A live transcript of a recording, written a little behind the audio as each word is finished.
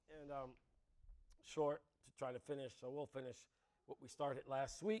short to try to finish, so we'll finish what we started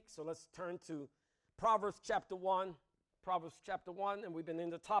last week. So let's turn to Proverbs chapter 1. Proverbs chapter 1, and we've been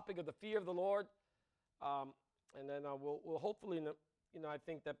in the topic of the fear of the Lord. And then we'll hopefully, I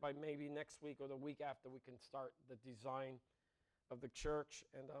think that by maybe next week or the week after, we can start the design of the church.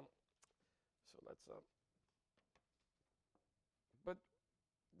 And so let's, but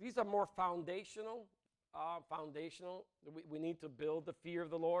these are more foundational. We need to build the fear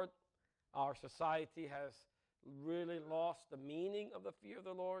of the Lord. Our society has really lost the meaning of the fear of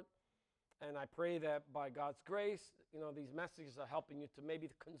the Lord. And I pray that by God's grace, these messages are helping you to maybe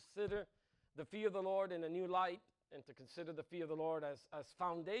consider the fear of the Lord in a new light, and to consider the fear of the Lord as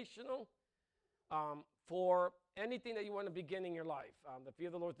foundational for anything that you want to begin in your life. The fear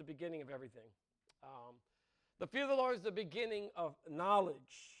of the Lord is the beginning of everything. The fear of the Lord is the beginning of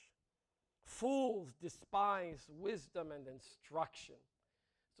knowledge. Fools despise wisdom and instruction.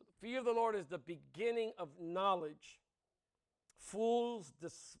 So the fear of the Lord is the beginning of knowledge. Fools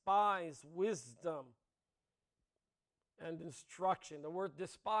despise wisdom and instruction. The word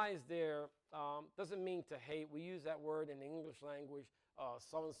despise there doesn't mean to hate. We use that word in the English language.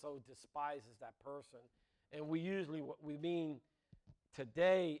 So-and-so despises that person. And we usually, what we mean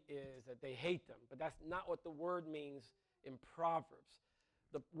today is that they hate them. But that's not what the word means in Proverbs.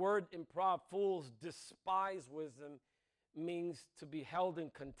 The word in Proverbs, fools despise wisdom, means to be held in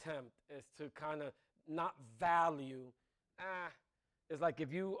contempt. Is to kind of not value. It's like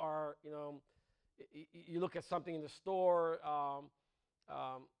if you are, you look at something in the store,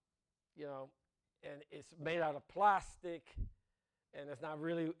 and it's made out of plastic, and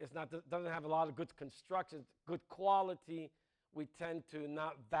doesn't have a lot of good construction, good quality. We tend to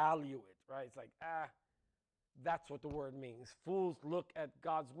not value it, right? It's like, that's what the word means. Fools look at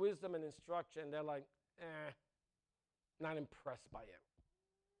God's wisdom and instruction, and they're like, not impressed by it.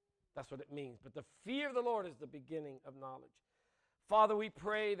 That's what it means. But the fear of the Lord is the beginning of knowledge. Father, we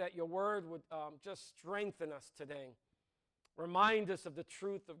pray that your word would just strengthen us today. Remind us of the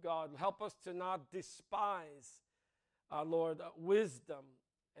truth of God. Help us to not despise, Lord, wisdom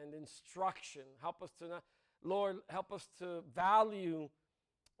and instruction. Help us to value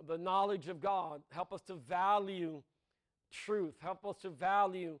the knowledge of God. Help us to value truth. Help us to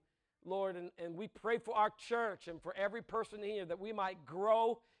value, Lord, and we pray for our church and for every person here that we might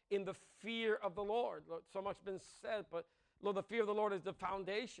grow in the fear of the Lord. Lord, so much has been said, but Lord, the fear of the Lord is the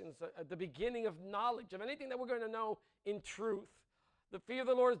foundations, the beginning of knowledge, of anything that we're going to know in truth. The fear of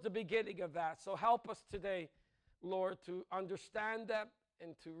the Lord is the beginning of that. So help us today, Lord, to understand that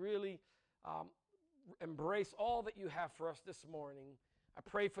and to really embrace all that you have for us this morning. I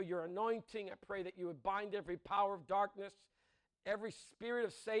pray for your anointing. I pray that you would bind every power of darkness, every spirit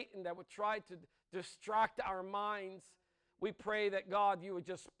of Satan that would try to distract our minds. We pray that, God, you would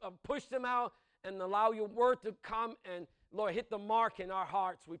just push them out and allow your word to come and, Lord, hit the mark in our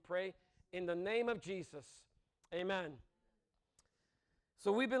hearts, we pray, in the name of Jesus. Amen.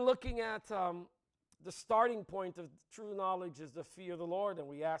 So we've been looking at the starting point of true knowledge is the fear of the Lord, and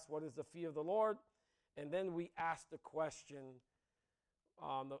we asked, what is the fear of the Lord? And then we asked the question,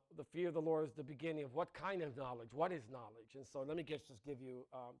 the fear of the Lord is the beginning of what kind of knowledge? What is knowledge? And so let me just give you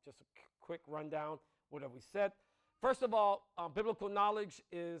just a quick rundown. What have we said? First of all, biblical knowledge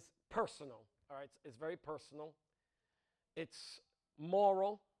is personal. All right, it's very personal. It's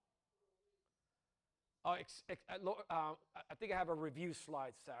moral. I think I have a review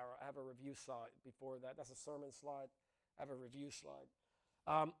slide, Sarah. I have a review slide before that. That's a sermon slide. I have a review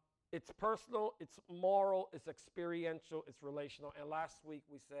slide. It's personal, it's moral, it's experiential, it's relational. And last week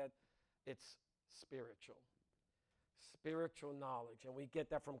we said it's spiritual. Spiritual knowledge. And we get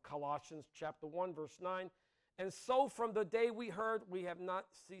that from Colossians chapter 1, verse 9. And so from the day we heard, we have not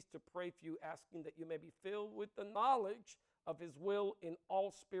ceased to pray for you, asking that you may be filled with the knowledge of his will in all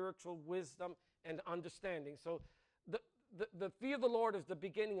spiritual wisdom and understanding. So the fear of the Lord is the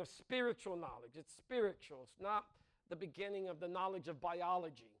beginning of spiritual knowledge. It's spiritual. It's not the beginning of the knowledge of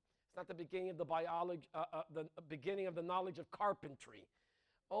biology. It's not the beginning of the beginning of the knowledge of carpentry.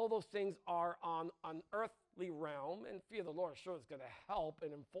 All those things are on an earthly realm, and fear of the Lord sure is going to help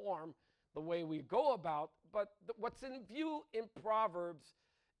and inform the way we go about. But what's in view in Proverbs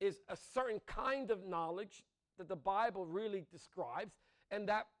is a certain kind of knowledge that the Bible really describes, and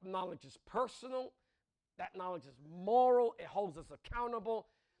that knowledge is personal, that knowledge is moral, it holds us accountable,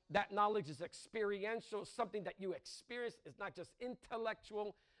 that knowledge is experiential, something that you experience. It's not just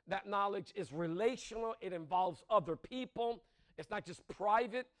intellectual. That knowledge is relational. It involves other people. It's not just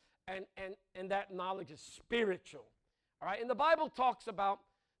private, and that knowledge is spiritual. All right, and the Bible talks about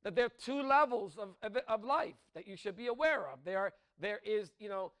that there are two levels of life that you should be aware of. There is,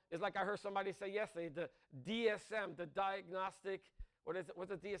 it's like I heard somebody say yesterday, the DSM, the diagnostic, what is it? What's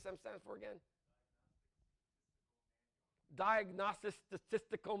the DSM stand for again? Diagnostic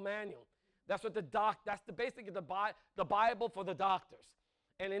Statistical Manual. That's what that's basically the Bible for the doctors.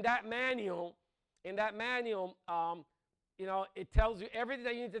 And in that manual, it tells you everything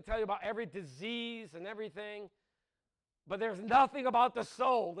that you need to tell you about every disease and everything. But there's nothing about the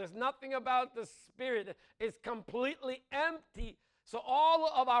soul. There's nothing about the spirit. It's completely empty. So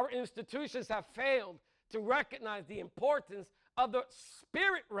all of our institutions have failed to recognize the importance of the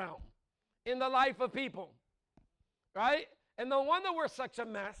spirit realm in the life of people, right? And no wonder we're such a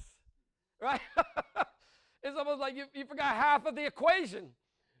mess, right? It's almost like you forgot half of the equation,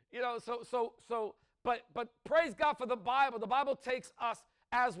 But praise God for the Bible. The Bible takes us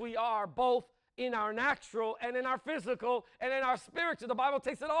as we are, both in our natural and in our physical and in our spiritual. The Bible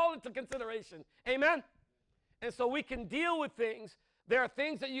takes it all into consideration. Amen? And so we can deal with things. There are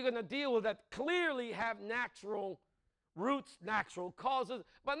things that you're going to deal with that clearly have natural roots, natural causes.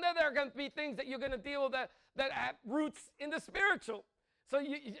 But then there are going to be things that you're going to deal with that have roots in the spiritual.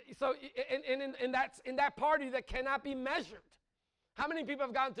 And that's in that part of you that cannot be measured. How many people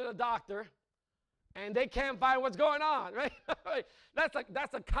have gone to the doctor and they can't find what's going on, right?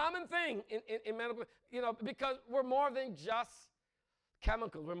 That's a common thing in medical, because we're more than just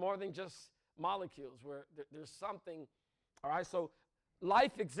chemicals. We're more than just molecules. There's something, all right? So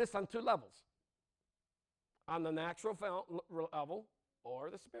life exists on two levels, on the natural level or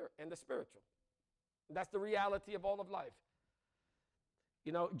the spirit and the spiritual. That's the reality of all of life.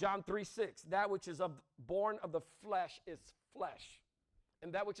 John 3:6, that which is born of the flesh is flesh.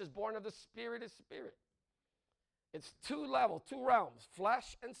 And that which is born of the spirit is spirit. It's two levels, two realms,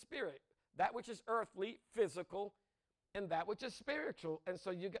 flesh and spirit. That which is earthly, physical, and that which is spiritual. And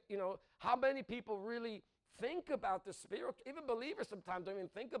so how many people really think about the spiritual? Even believers sometimes don't even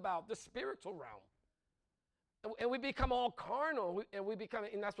think about the spiritual realm. And we become all carnal,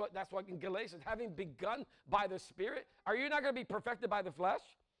 and that's what in Galatians, having begun by the Spirit, are you not going to be perfected by the flesh?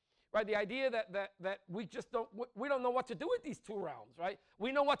 Right, the idea that we don't know what to do with these two realms, right?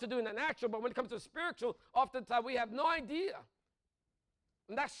 We know what to do in the natural, but when it comes to spiritual, oftentimes we have no idea.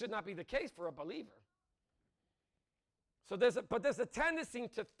 And that should not be the case for a believer. So there's a tendency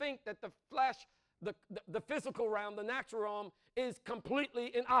to think that the flesh, the physical realm, the natural realm, is completely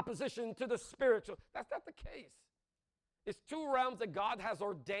in opposition to the spiritual. That's not the case. It's two realms that God has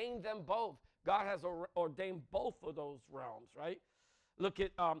ordained them both. God has ordained both of those realms, right? Look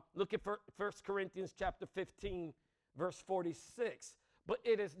at 1 Corinthians chapter 15, verse 46. But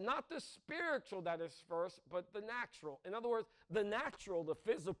it is not the spiritual that is first, but the natural. In other words, the natural, the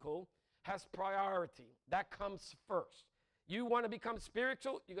physical, has priority. That comes first. You want to become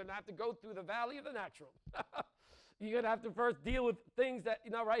spiritual, you're going to have to go through the valley of the natural. You're going to have to first deal with things that,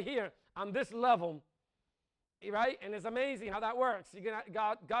 right here, on this level, right? And it's amazing how that works.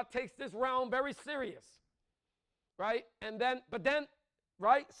 God takes this realm very serious, right? But then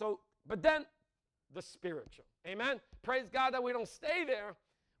the spiritual. Amen? Praise God that we don't stay there.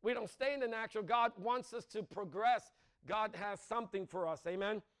 We don't stay in the natural. God wants us to progress. God has something for us.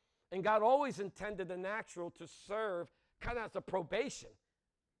 Amen? And God always intended the natural to serve kind of as a probation,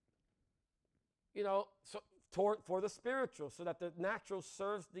 for the spiritual, so that the natural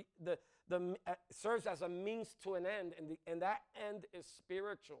serves serves as a means to an end, and that end is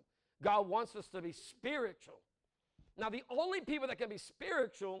spiritual. God wants us to be spiritual. Now, the only people that can be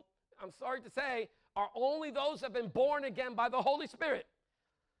spiritual, I'm sorry to say, are only those that have been born again by the Holy Spirit.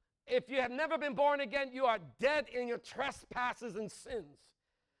 If you have never been born again, you are dead in your trespasses and sins.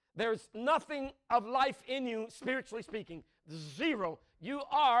 There's nothing of life in you, spiritually speaking. Zero. You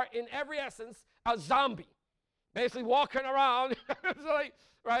are, in every essence, a zombie. Basically walking around,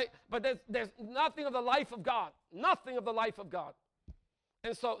 right? But there's nothing of the life of God. Nothing of the life of God.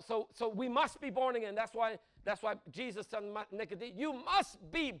 And so we must be born again. That's why Jesus said to Nicodemus, you must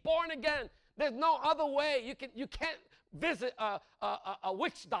be born again. There's no other way. You can't visit a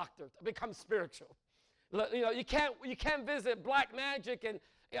witch doctor to become spiritual. You can't visit black magic and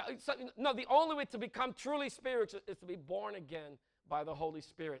no. The only way to become truly spiritual is to be born again by the Holy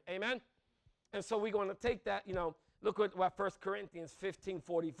Spirit. Amen. And so we're going to take that. Look at what 1 Corinthians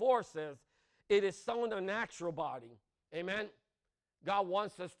 15:44 says. It is so in the natural body. Amen. God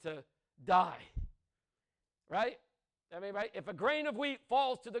wants us to die. Right? Right? If a grain of wheat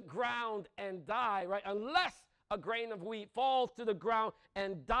falls to the ground and die, right? Unless a grain of wheat falls to the ground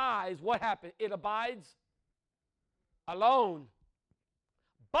and dies, what happens? It abides alone.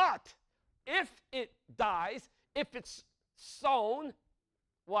 But if it dies, if it's sown,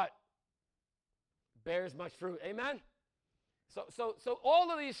 what? Bears much fruit. Amen? So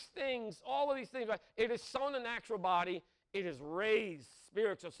all of these things, right? It is sown in the natural body. It is raised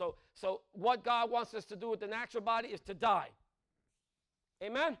spiritual. So what God wants us to do with the natural body is to die.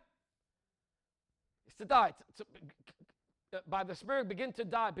 Amen? It's to die. By the Spirit, begin to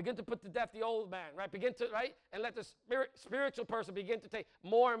die. Begin to put to death the old man, right? Begin to, right? And let the spiritual person begin to take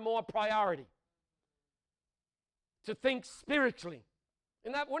more and more priority. To think spiritually.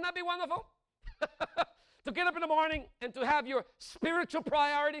 Wouldn't that be wonderful? To get up in the morning and to have your spiritual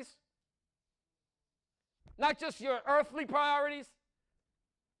priorities. Not just your earthly priorities,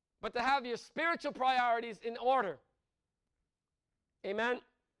 but to have your spiritual priorities in order. Amen?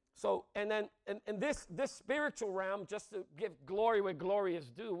 So, and then in this spiritual realm, just to give glory where glory is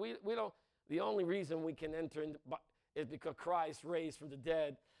due, we don't, the only reason we can enter in is because Christ raised from the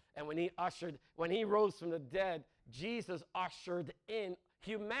dead. And when he rose from the dead, Jesus ushered in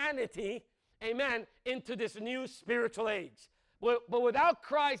humanity, amen, into this new spiritual age. But without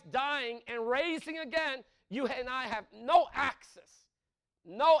Christ dying and raising again, you and I have no access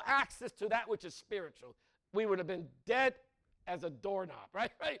to that which is spiritual. We would have been dead as a doorknob,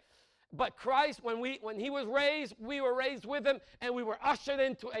 right? But Christ, when he was raised, we were raised with him, and we were ushered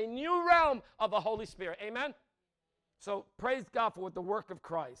into a new realm of the Holy Spirit. Amen? So praise God for the work of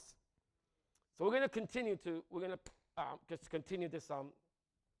Christ. So we're going to continue just continue this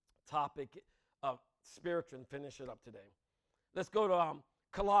topic of spiritual and finish it up today. Let's go to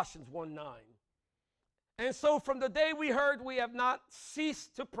Colossians 1:9. And so from the day we heard, we have not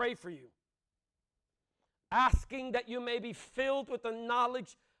ceased to pray for you, asking that you may be filled with the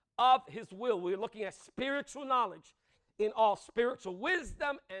knowledge of his will. We're looking at spiritual knowledge in all spiritual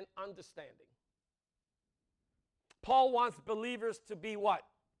wisdom and understanding. Paul wants believers to be what?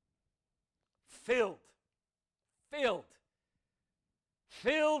 Filled. Filled.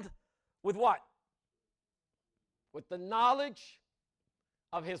 Filled with what? With the knowledge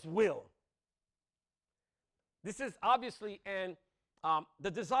of his will. This is obviously, and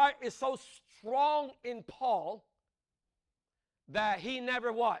the desire is so strong in Paul that he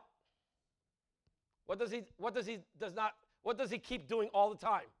never what? What does he keep doing all the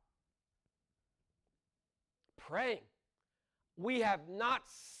time? Praying. We have not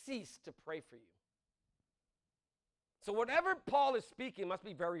ceased to pray for you. So whatever Paul is speaking must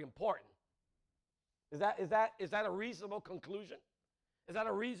be very important. Is that a reasonable conclusion? Is that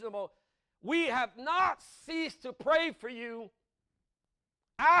a reasonable? We have not ceased to pray for you,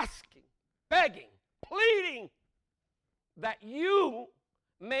 asking, begging, pleading that you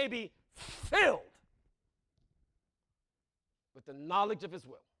may be filled with the knowledge of his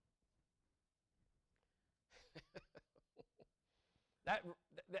will.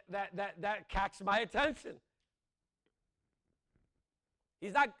 That catches my attention.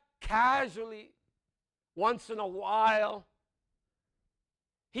 He's not casually, once in a while.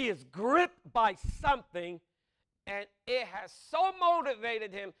 He is gripped by something, and it has so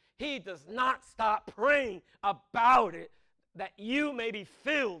motivated him, he does not stop praying about it, that you may be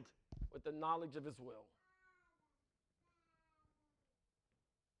filled with the knowledge of his will.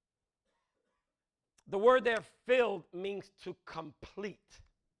 The word there, filled, means to complete.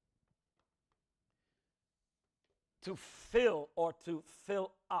 To fill or to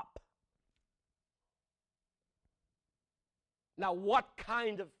fill up. Now, what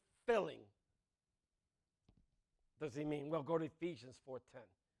kind of filling does he mean? Well, go to Ephesians 4:10.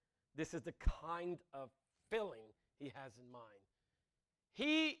 This is the kind of filling he has in mind.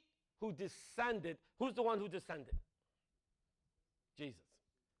 He who descended, who's the one who descended? Jesus.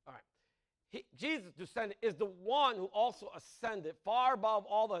 All right. Jesus descended is the one who also ascended far above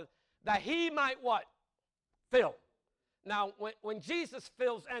all that he might what? Fill. Now, when Jesus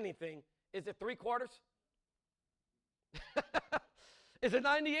fills anything, is it 3/4? Is it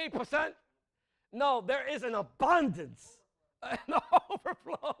 98%? No, there is an abundance, an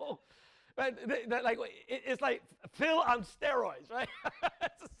overflow. Right? It's like fill on steroids, right?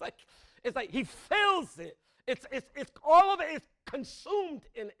 it's like he fills it. It's all of it is consumed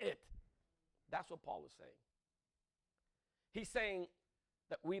in it. That's what Paul is saying. He's saying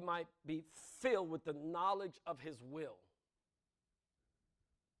that we might be filled with the knowledge of his will.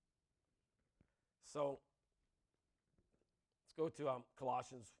 So let's go to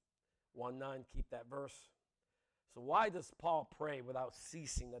Colossians 1:9. Keep that verse. So why does Paul pray without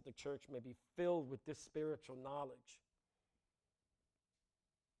ceasing that the church may be filled with this spiritual knowledge?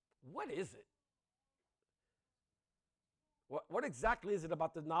 What is it? What exactly is it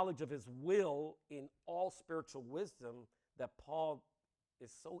about the knowledge of his will in all spiritual wisdom that Paul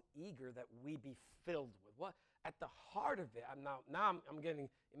is so eager that we be filled with? What? at the heart of it, I'm getting,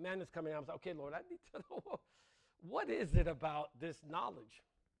 Emmanuel's coming out. I'm like, okay, Lord, I need to know what is it about this knowledge?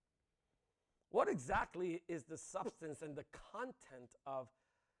 What exactly is the substance and the content of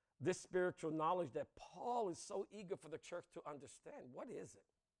this spiritual knowledge that Paul is so eager for the church to understand? What is it?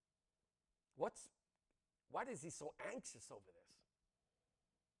 Why is he so anxious over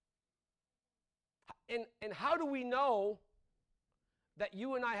this? And how do we know that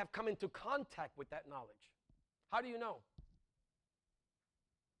you and I have come into contact with that knowledge? How do you know?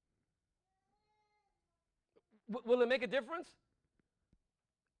 Will it make a difference?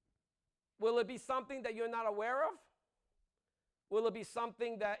 Will it be something that you're not aware of? Will it be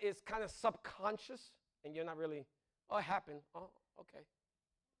something that is kind of subconscious and you're not really, oh, it happened. Oh, okay.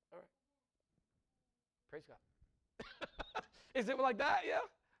 All right. Praise God. Is it like that? Yeah.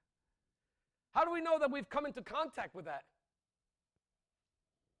 How do we know that we've come into contact with that?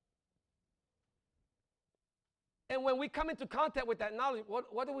 And when we come into contact with that knowledge,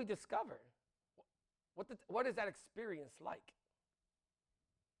 what do we discover? What is that experience like?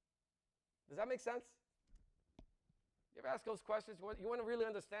 Does that make sense? You ever ask those questions? You want to really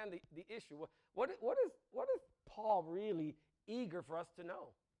understand the issue. What is Paul really eager for us to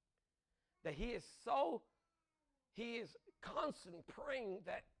know? That he is constantly praying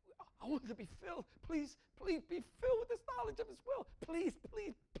that I want to be filled. Please be filled with this knowledge of his will. Please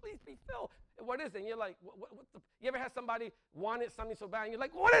be filled. And what is it? And you're like, you ever had somebody wanted something so bad and you're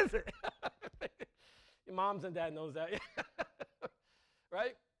like, what is it? Your moms and dad knows that.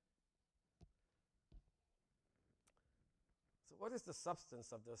 Right? So what is the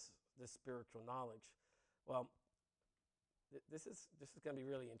substance of this spiritual knowledge? Well, this is going to be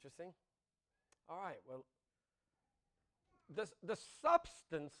really interesting. All right, well, the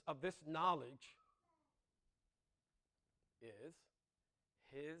substance of this knowledge is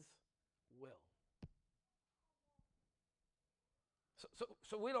his will.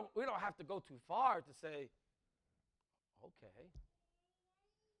 So we don't have to go too far to say, okay.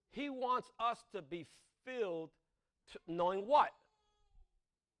 He wants us to be filled to knowing what?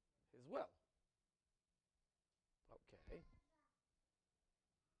 His will. Okay.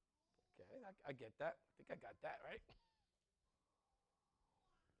 I get that. I think I got that, right?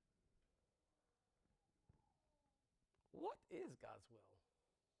 What is God's will?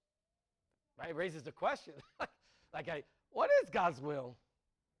 Right? It raises the question. What is God's will?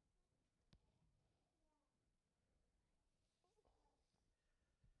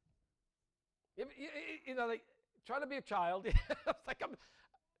 Like trying to be a child.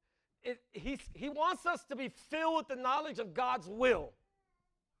 He wants us to be filled with the knowledge of God's will.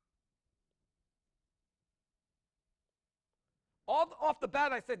 Off the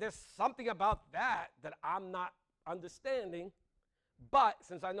bat, I said there's something about that I'm not understanding. But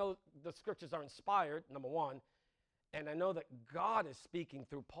since I know the scriptures are inspired, number one, and I know that God is speaking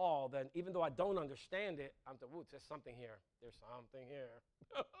through Paul, then even though I don't understand it, I'm like, ooh, there's something here. There's something here.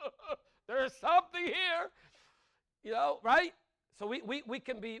 There's something here. Right? So we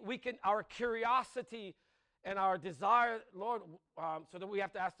can our curiosity and our desire, Lord, so that we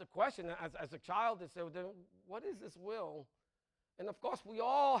have to ask the question as a child to say, well, then what is this will? And of course, we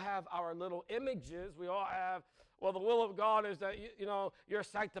all have our little images. We all have, well, the will of God is that, your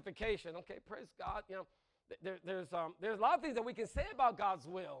sanctification. Okay, praise God. There's a lot of things that we can say about God's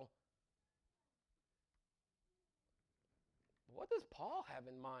will. What does Paul have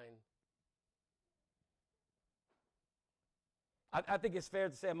in mind? I think it's fair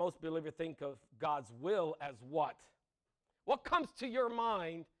to say most believers think of God's will as what? What comes to your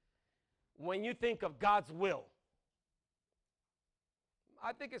mind when you think of God's will?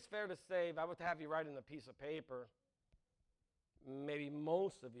 I think it's fair to say, if I were to have you write in a piece of paper, maybe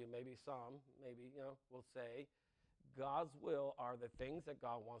most of you, maybe some, will say, God's will are the things that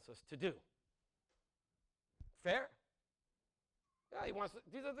God wants us to do. Fair? Yeah,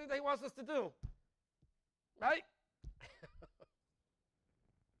 these are the things that he wants us to do. Right?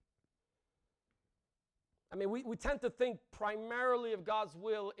 We tend to think primarily of God's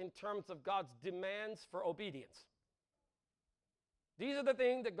will in terms of God's demands for obedience. These are the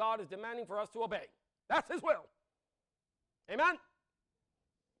things that God is demanding for us to obey. That's his will. Amen?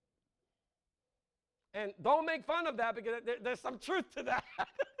 And don't make fun of that because there's some truth to that.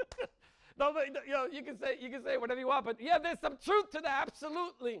 You can say whatever you want, but yeah, there's some truth to that,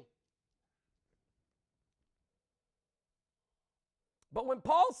 absolutely. But when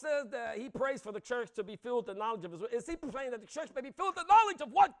Paul says that he prays for the church to be filled with the knowledge of his will, is he praying that the church may be filled with the knowledge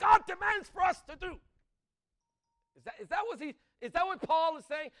of what God demands for us to do? Is that what Paul is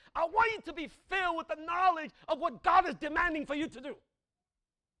saying? I want you to be filled with the knowledge of what God is demanding for you to do.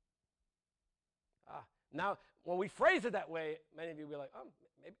 Now, when we phrase it that way, many of you will be like, oh,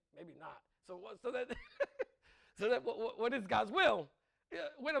 maybe not. So what is God's will?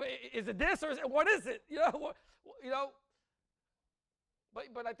 Wait a minute, is it this or what is it?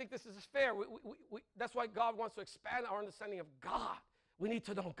 But I think this is fair. That's why God wants to expand our understanding of God. We need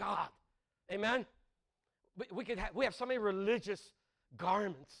to know God. Amen? We have so many religious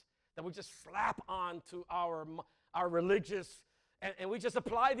garments that we just slap on to our religious, and we just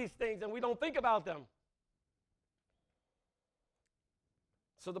apply these things and we don't think about them.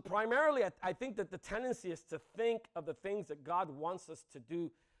 So primarily, I think that the tendency is to think of the things that God wants us to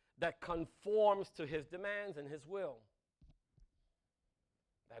do that conforms to his demands and his will.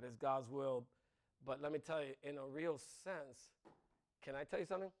 That is God's will. But let me tell you, in a real sense, can I tell you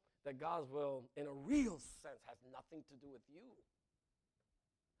something? That God's will, in a real sense, has nothing to do with you.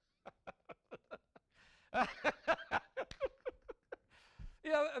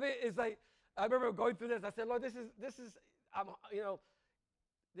 I mean, it's like, I remember going through this. I said, Lord, this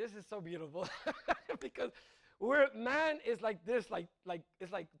is so beautiful. Because man is like this, man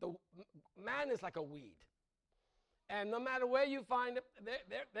is like a weed. And no matter where you find it,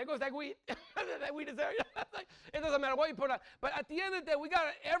 there goes that weed. That weed is there. It doesn't matter what you put on. But at the end of the day,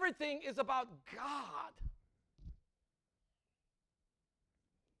 everything is about God.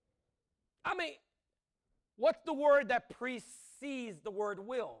 I mean, what's the word that precedes the word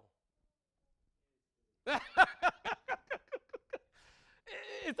will?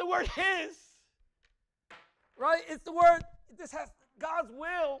 It's the word his. Right? It's the word, this has God's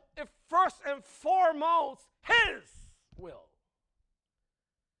will, if first and foremost, his will.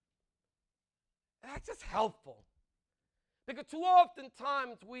 That's just helpful. Because too often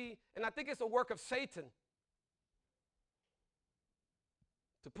times and I think it's a work of Satan,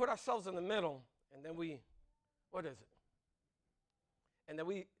 to put ourselves in the middle, and then what is it? And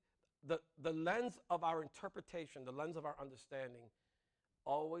then the lens of our interpretation, the lens of our understanding,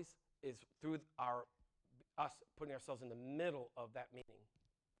 always is through us putting ourselves in the middle of that meaning.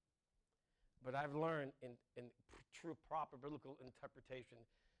 But I've learned in true, proper biblical interpretation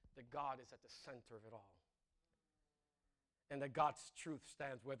that God is at the center of it all. And that God's truth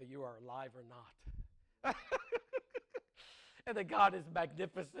stands whether you are alive or not. And that God is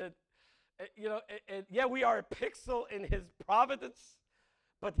magnificent. And yeah, we are a pixel in his providence,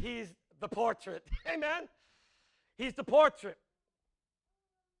 but he's the portrait. Amen? He's the portrait.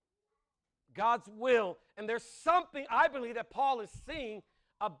 God's will. And there's something I believe that Paul is seeing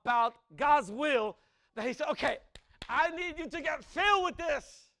about God's will that he said, okay, I need you to get filled with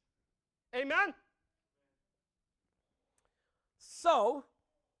this. Amen? So,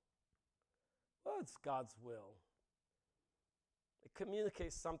 what's God's will? It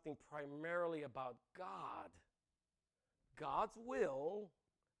communicates something primarily about God. God's will,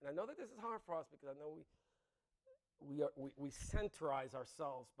 and I know that this is hard for us because I know we centerize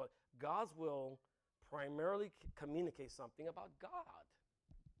ourselves, but God's will primarily communicates something about God,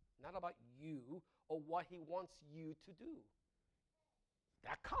 not about you or what he wants you to do.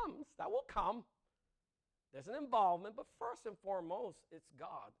 That will come. There's an involvement, but first and foremost, it's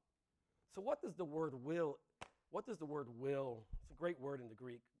God. So what does the word will, it's a great word in the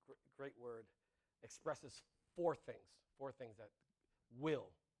Greek, great word, expresses four things that will,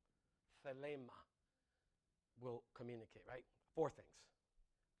 thelema, will communicate, right? Four things.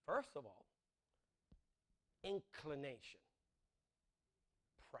 First of all, inclination,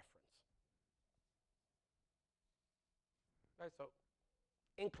 preference. Right, so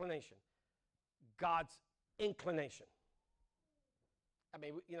inclination, God's inclination. I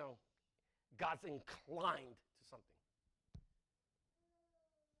mean, God's inclined to something.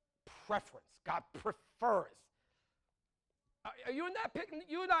 Preference, God prefers. Are you in that picture?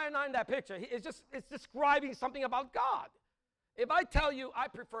 You and I are not in that picture. It's describing something about God. If I tell you I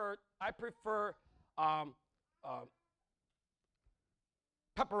prefer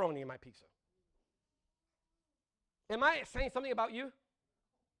pepperoni in my pizza, am I saying something about you?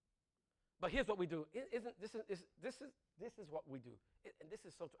 But here's what we do. This is what we do, and this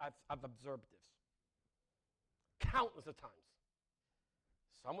is so. I've observed this countless of times.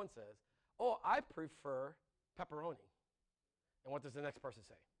 Someone says, "Oh, I prefer pepperoni," and what does the next person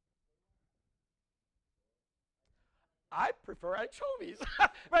say? I prefer anchovies.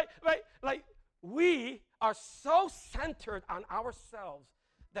 right? Like we are so centered on ourselves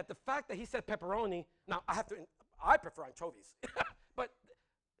that the fact that he said pepperoni, now I prefer anchovies. But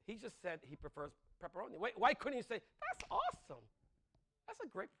he just said he prefers pepperoni. Why couldn't he say, that's awesome? That's a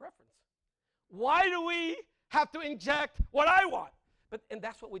great preference. Why do we have to inject what I want? And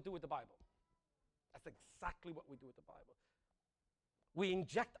that's what we do with the Bible. That's exactly what we do with the Bible. We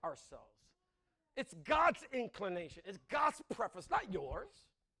inject ourselves. It's God's inclination. It's God's preference, not yours,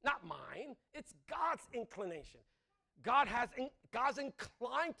 not mine. It's God's inclination. God's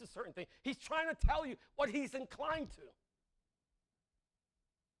inclined to certain things. He's trying to tell you what he's inclined to.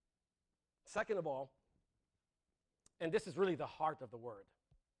 Second of all, and this is really the heart of the word.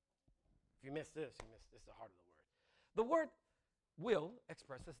 If you miss this, you miss this, the heart of the word. The word will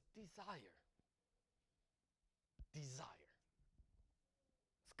expresses desire. Desire.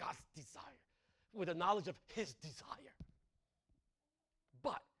 It's God's desire, with the knowledge of his desire.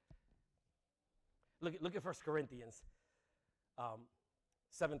 But, look at 1 Corinthians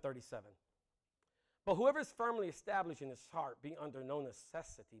 7:37. But whoever is firmly established in his heart, being under no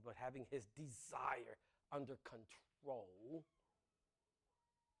necessity, but having his desire under control,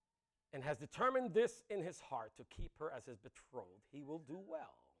 and has determined this in his heart to keep her as his betrothed, he will do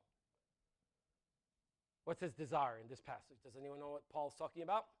well. What's his desire in this passage? Does anyone know what Paul's talking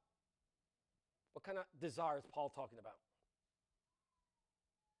about? What kind of desire is Paul talking about?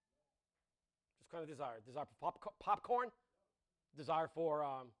 Just kind of desire. Desire for popcorn? Desire for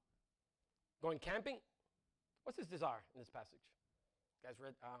going camping? What's his desire in this passage? You guys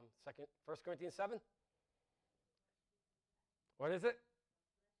read 1 Corinthians 7? What is it?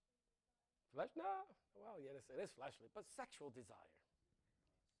 Flesh? No. Well, yes, it is fleshly, but sexual desire.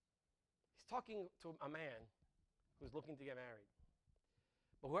 He's talking to a man who's looking to get married.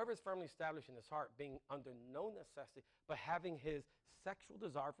 But whoever is firmly established in his heart, being under no necessity, but having his sexual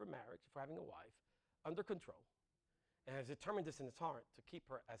desire for marriage, for having a wife, under control, and has determined this in his heart to keep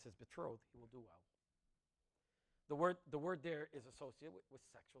her as his betrothed, he will do well. The word there is associated with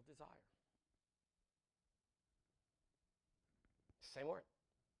sexual desire. Same word.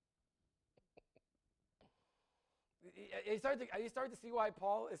 You start to see why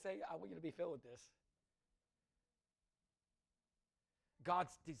Paul is saying, I want you to be filled with this.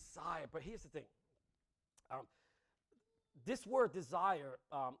 God's desire. But here's the thing. This word desire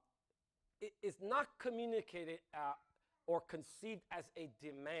is not communicated or conceived as a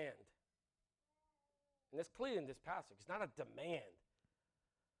demand. And it's clear in this passage. It's not a demand,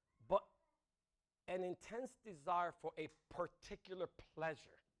 but an intense desire for a particular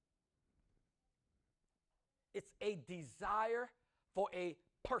pleasure. It's a desire for a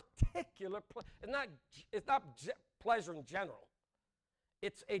particular pleasure. It's not pleasure in general.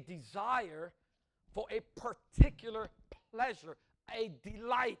 It's a desire for a particular pleasure, a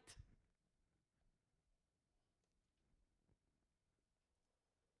delight.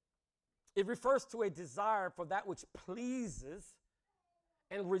 It refers to a desire for that which pleases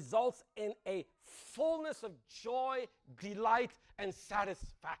and results in a fullness of joy, delight, and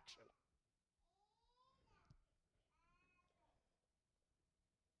satisfaction.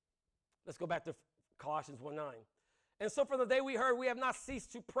 Let's go back to Colossians 1:9. And so from the day we heard, we have not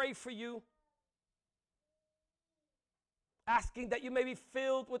ceased to pray for you, asking that you may be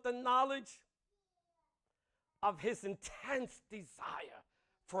filled with the knowledge of his intense desire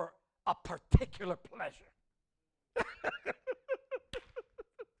for a particular pleasure.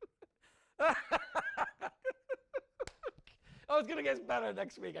 Oh, it's going to get better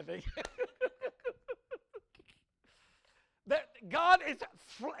next week, I think. That God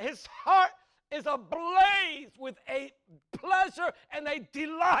his heart is ablaze with a pleasure and a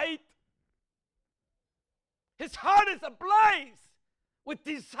delight. His heart is ablaze with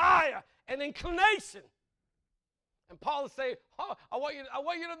desire and inclination. And Paul is saying, oh, I want you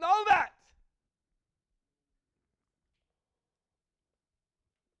to know that.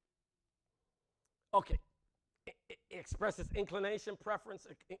 Okay. It expresses inclination, preference.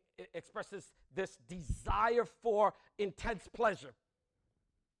 It expresses this desire for intense pleasure.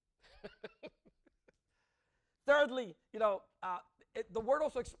 Thirdly, the word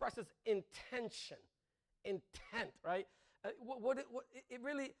also expresses intention, intent, right?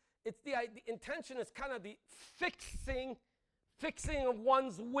 It's the intention is kind of the fixing of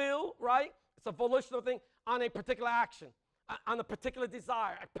one's will, right? It's a volitional thing on a particular action, on a particular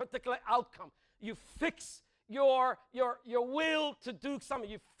desire, a particular outcome. You fix your will to do something.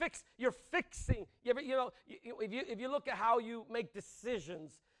 You're fixing. If you look at how you make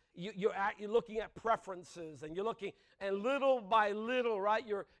decisions, you're looking at preferences, and you're looking, and little by little, right,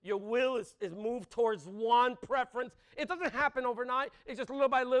 your will is moved towards one preference. It doesn't happen overnight. It's just little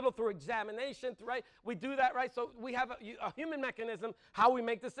by little through examination, right? We do that, right? So we have a human mechanism how we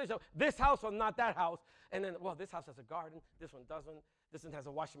make decisions. This house or not that house, and then, well, this house has a garden. This one doesn't. This one has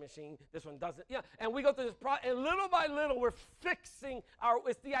a washing machine. This one doesn't. Yeah, and we go through this process, and little by little, we're fixing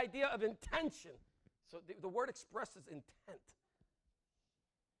it's the idea of intention. So the word expresses intent.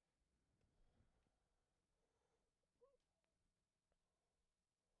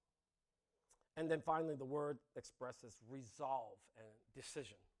 And then finally, the word expresses resolve and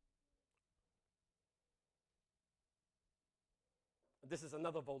decision. This is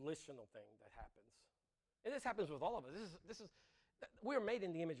another volitional thing that happens. And this happens with all of us. We're made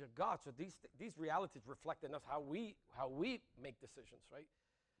in the image of God, so these realities reflect in us how we make decisions, right?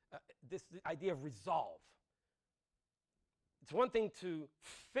 This idea of resolve. It's one thing to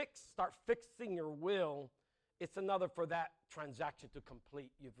start fixing your will. It's another for that transaction to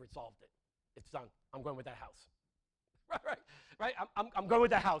complete. You've resolved it. It's done. I'm going with that house. right. I'm going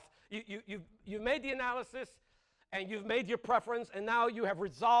with that house. You've made the analysis, and you've made your preference, and now you have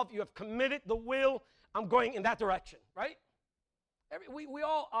resolved. You have committed the will. I'm going in that direction. Right. We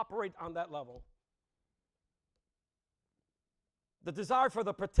all operate on that level. The desire for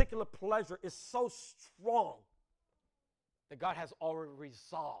the particular pleasure is so strong that God has already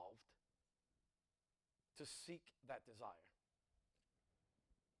resolved to seek that desire.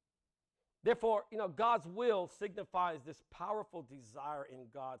 Therefore, God's will signifies this powerful desire in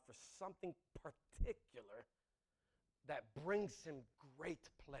God for something particular that brings him great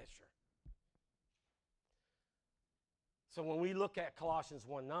pleasure. So when we look at Colossians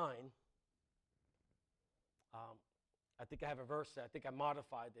 1:9, I think I have a verse there. I think I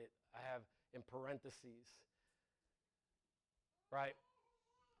modified it. I have in parentheses, right?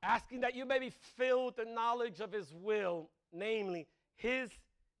 Asking that you may be filled with the knowledge of his will, namely his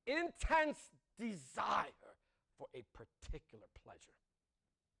intense desire for a particular pleasure.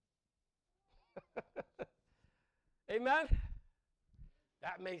 Amen?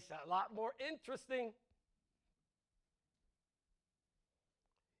 That makes it a lot more interesting.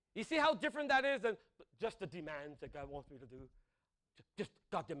 You see how different that is than just the demands that God wants me to do? Just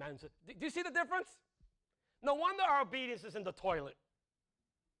God demands it. Do you see the difference? No wonder our obedience is in the toilet.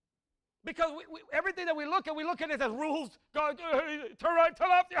 Because everything that we look at it as rules. God, turn right, turn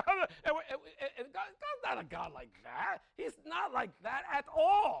left. And God's not a God like that. He's not like that at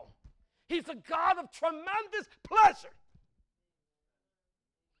all. He's a God of tremendous pleasure.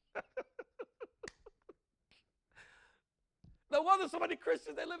 No wonder so many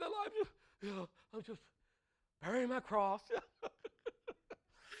Christians, they live their life, I'm just bearing my cross.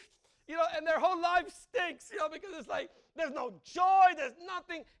 And their whole life stinks, because it's like, there's no joy, there's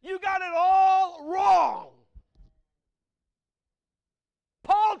nothing. You got it all wrong.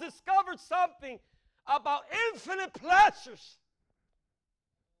 Paul discovered something about infinite pleasures.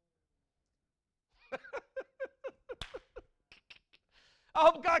 I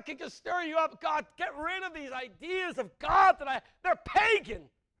hope God can just stir you up. God, get rid of these ideas of God they're pagan.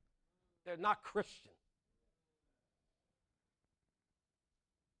 They're not Christian.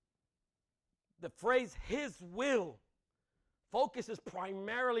 The phrase his will focuses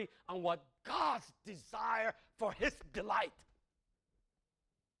primarily on what God's desire for his delight.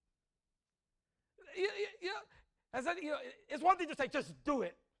 It's one thing to say, just do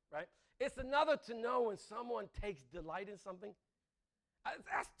it, right? It's another to know when someone takes delight in something.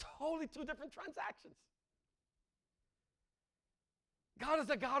 That's totally two different transactions. God is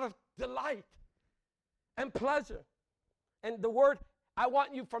a God of delight and pleasure. And the word, I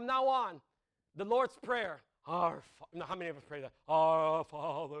want you from now on, the Lord's Prayer. How many of us pray that? Our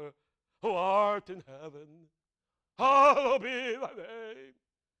Father, who art in heaven, hallowed be thy name.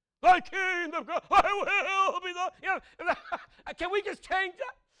 Thy kingdom come, thy will be done. Can we just change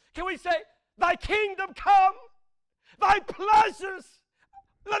that? Can we say, thy kingdom come, thy pleasures,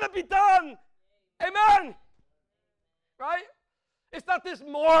 let it be done. Amen. Right? It's not this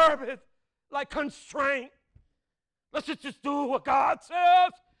morbid, constraint. Let's just do what God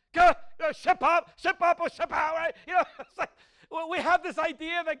says. Ship up or ship out, right? It's like, we have this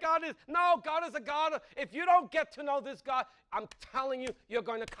idea that God is a God if you don't get to know this God, I'm telling you, you're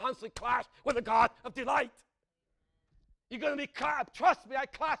going to constantly clash with a God of delight. You're going to be trust me, I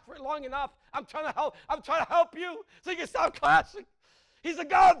clashed for it long enough. I'm trying to help you so you can stop clashing. He's a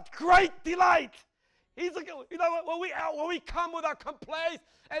God of great delight. He's when we come with our complaints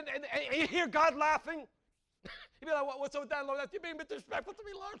and you hear God laughing, you'd be like, what's up with that, Lord? You're being a bit disrespectful to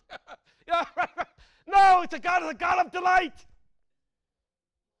me, Lord. Right. No, it's a God of delight.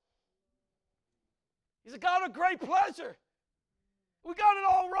 He's a God of great pleasure. We got it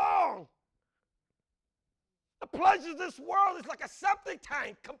all wrong. The pleasures of this world is like a septic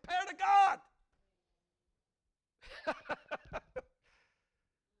tank compared to God.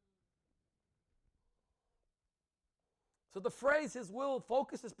 So the phrase his will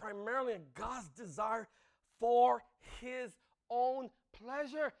focuses primarily on God's desire for his own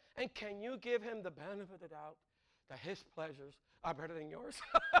pleasure. And can you give him the benefit of the doubt that his pleasures are better than yours?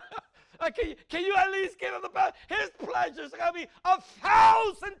 Like, can you at least get on the best? His pleasures are going to be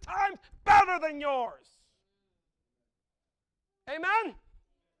 1,000 times better than yours. Amen?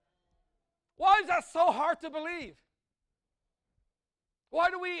 Why is that so hard to believe? Why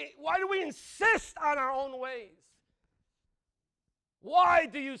do we insist on our own ways? Why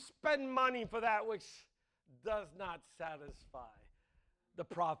do you spend money for that which does not satisfy? The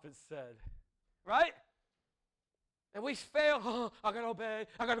prophet said, right? And we fail. Oh, I got to obey.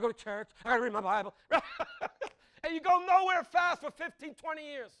 I got to go to church. I got to read my Bible. And you go nowhere fast for 15, 20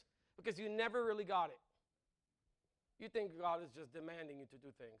 years because you never really got it. You think God is just demanding you to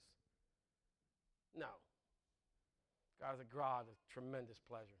do things. No. God is a God of tremendous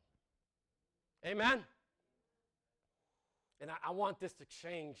pleasure. Amen? And I want this to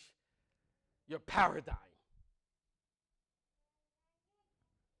change your paradigm.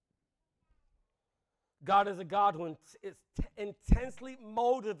 God is a God who is intensely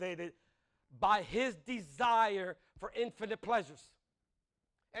motivated by his desire for infinite pleasures.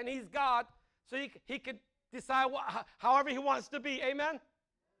 And he's God, so he can decide however he wants to be. Amen?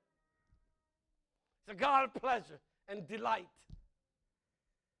 It's a God of pleasure and delight.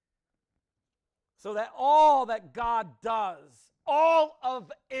 So that all that God does, all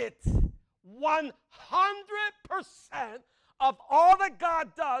of it, 100% of all that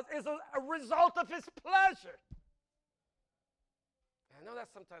God does is a result of his pleasure. I know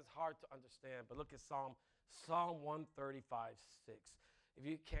that's sometimes hard to understand, but look at Psalm 135, 6. If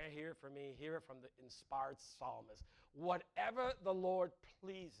you can't hear it from me, hear it from the inspired psalmist. Whatever the Lord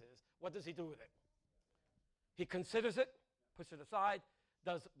pleases, what does he do with it? He considers it, puts it aside,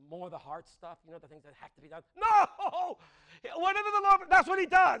 does more of the hard stuff, the things that have to be done. No! Whatever the Lord, that's what he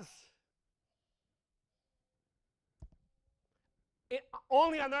does.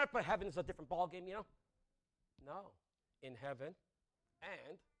 Only on earth, but heaven is a different ballgame, No. In heaven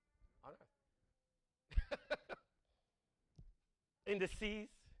and on earth. In the seas.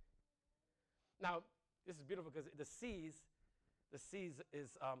 Now, this is beautiful because the seas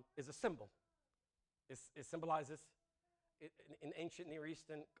is a symbol. It symbolizes, in ancient Near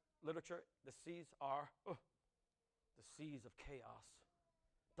Eastern literature, the seas are the seas of chaos,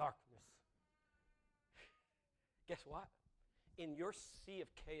 darkness. Guess what? In your sea of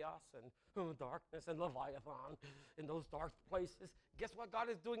chaos and darkness and Leviathan, in those dark places, guess what God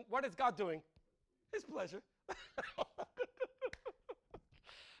is doing? What is God doing? His pleasure.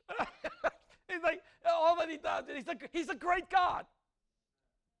 He's like, all that he does, he's a great God.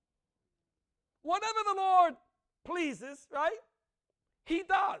 Whatever the Lord pleases, right? He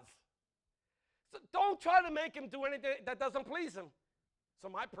does. So don't try to make him do anything that doesn't please him. So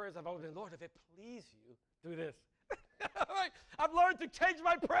my prayers have always been, Lord, if it please you, do this. Right? I've learned to change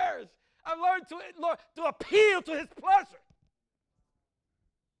my prayers. I've learned to appeal to his pleasure.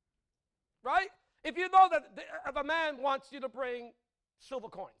 Right? If you know that if a man wants you to bring silver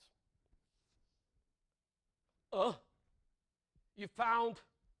coins, you found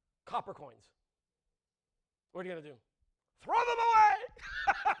copper coins. What are you going to do? Throw them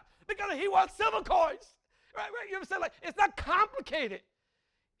away! Because he wants silver coins. Right? You understand? Like, it's not complicated.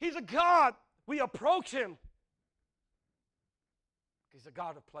 He's a God. We approach him. He's a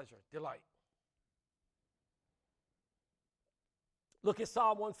God of pleasure, delight. Look at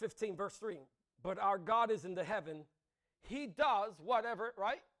Psalm 115, verse 3. But our God is in the heaven. He does whatever,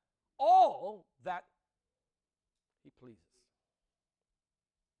 right? All that he pleases.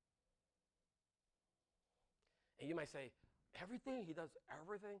 And you might say, everything? He does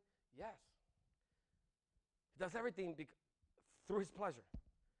everything? Yes. He does everything through his pleasure.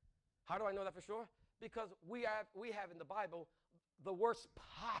 How do I know that for sure? Because we have in the Bible the worst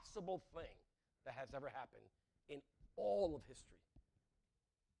possible thing that has ever happened in all of history.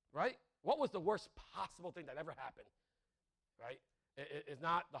 Right? What was the worst possible thing that ever happened? Right? It's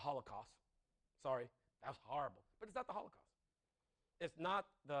not the Holocaust. Sorry, that was horrible. But it's not the Holocaust. It's not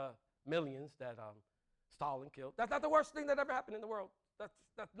the millions that Stalin killed. That's not the worst thing that ever happened in the world.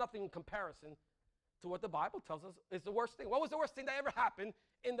 That's nothing in comparison to what the Bible tells us is the worst thing. What was the worst thing that ever happened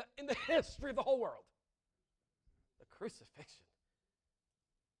in the history of the whole world? The crucifixion.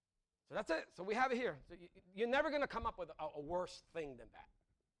 So that's it. So we have it here. So you're never going to come up with a worse thing than that.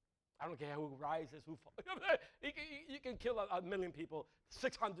 I don't care who rises, who falls. You can kill a million people,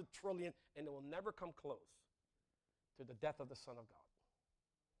 600 trillion, and it will never come close to the death of the Son of God.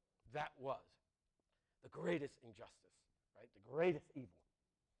 That was the greatest injustice, right? The greatest evil.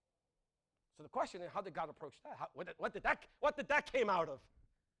 So the question is, how did God approach that? What did that came out of?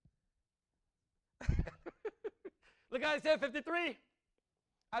 Look at Isaiah 53.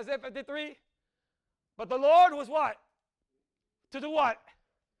 Isaiah 53. But the Lord was what? To do what?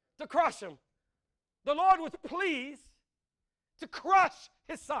 to crush him. The Lord was pleased to crush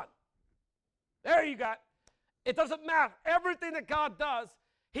his son. There you got it. It doesn't matter. Everything that God does,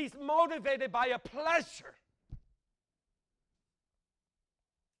 he's motivated by a pleasure.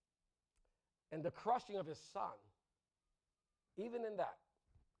 And the crushing of his son, even in that,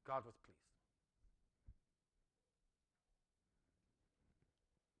 God was pleased.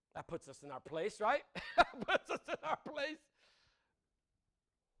 That puts us in our place, right? Puts us in our place.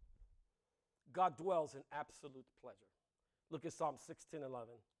 God dwells in absolute pleasure. Look at Psalm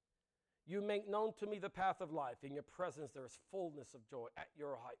 16:11. You make known to me the path of life. In your presence there is fullness of joy. At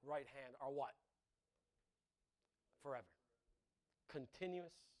your right hand are what? Forever.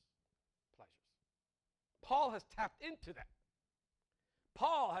 Continuous pleasures. Paul has tapped into that.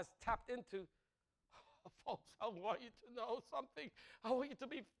 Paul has tapped into, folks, I want you to know something. I want you to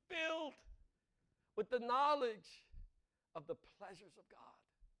be filled with the knowledge of the pleasures of God.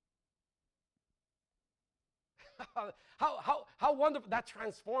 How wonderful that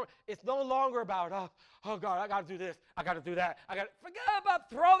transforms. It's no longer about, oh God, I got to do this. I got to do that. Forget about,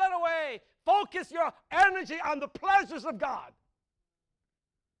 throw that away. Focus your energy on the pleasures of God.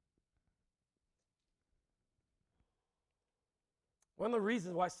 One of the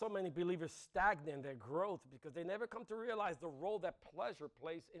reasons why so many believers stagnate in their growth because they never come to realize the role that pleasure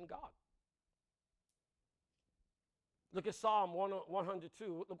plays in God. Look at Psalm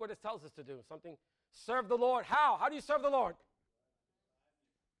 102. Look what it tells us to do. Something. Serve the Lord. How? How do you serve the Lord?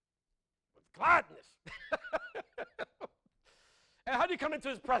 With gladness. And how do you come into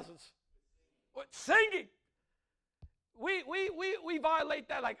his presence? With singing. We violate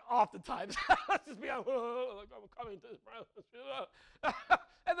that like oftentimes. Let's just be honest. I'm coming to his presence.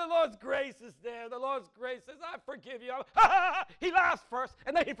 And the Lord's grace is there. The Lord's grace says, I forgive you. He laughs first,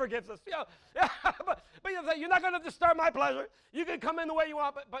 and then he forgives us. But you're not going to disturb my pleasure. You can come in the way you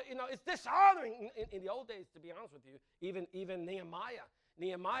want, but it's dishonoring. In the old days, to be honest with you, even Nehemiah.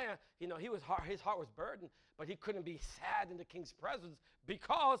 Nehemiah, his heart was burdened, but he couldn't be sad in the king's presence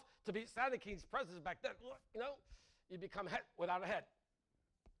because to be sad in the king's presence back then, you become head without a head.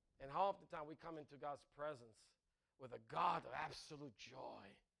 And how often we come into God's presence with a God of absolute joy,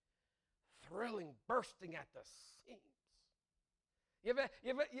 thrilling, bursting at the seams. You ever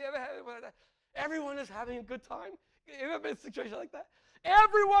had that? Everyone is having a good time. You ever been in a situation like that?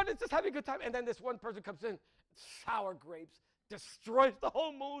 Everyone is just having a good time, and then this one person comes in, sour grapes, destroys the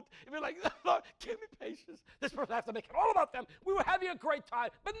whole mood. You'd be like, Lord, give me patience. This person has to make it all about them. We were having a great time,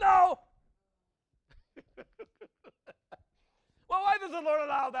 but no. Well, why does the Lord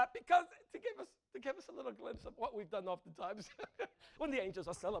allow that? Because to give us a little glimpse of what we've done oftentimes when the angels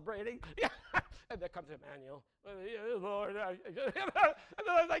are celebrating. And there comes Emmanuel. Lord, and then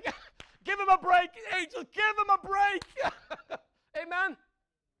I was like, give him a break, angels, give him a break. Amen.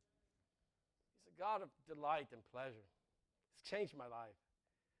 He's a God of delight and pleasure. It's changed my life.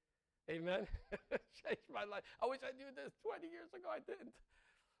 Amen. Changed my life. I wish I knew this 20 years ago. I didn't.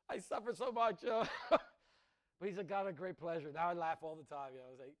 I suffered so much. But he's a God of great pleasure. Now I laugh all the time,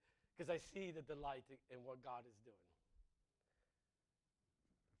 because I see the delight in what God is doing.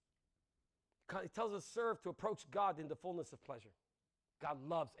 It tells us serve to approach God in the fullness of pleasure. God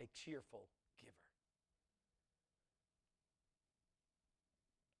loves a cheerful giver.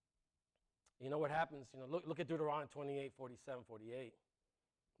 You know what happens? Look at Deuteronomy 28, 47, 48.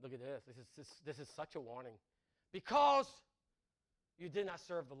 Look at this. This is such a warning. Because you did not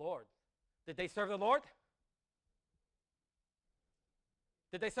serve the Lord. Did they serve the Lord?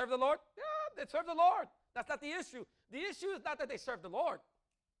 Did they serve the Lord? Yeah, they served the Lord. That's not the issue. The issue is not that they served the Lord.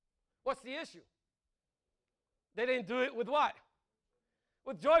 What's the issue? They didn't do it with what?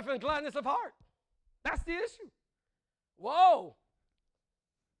 With joyful and gladness of heart. That's the issue. Whoa.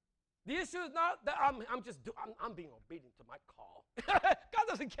 The issue is not that I'm being obedient to my call. God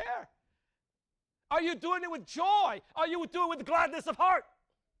doesn't care. Are you doing it with joy? Are you doing it with gladness of heart?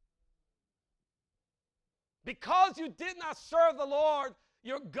 Because you did not serve the Lord,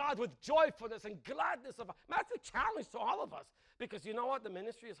 your God, with joyfulness and gladness of heart. That's a challenge to all of us. Because you know what? The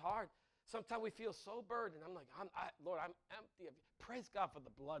ministry is hard. Sometimes we feel so burdened. I'm like, Lord, I'm empty of you. Praise God for the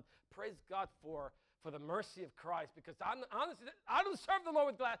blood. Praise God for the mercy of Christ. Because honestly, I don't serve the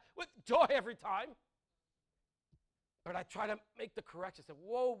Lord with joy every time. But I try to make the correction. Say,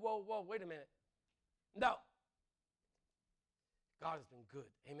 whoa, wait a minute. No. God has been good.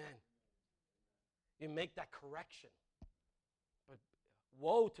 Amen. You make that correction. But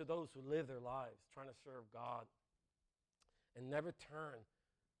woe to those who live their lives trying to serve God and never turn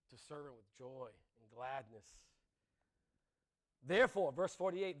to serve Him with joy and gladness. Therefore, verse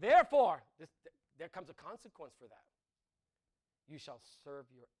 48, there comes a consequence for that. you shall serve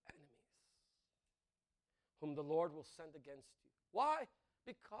your enemies, whom the Lord will send against you. Why?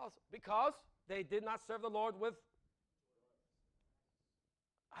 Because they did not serve the Lord with.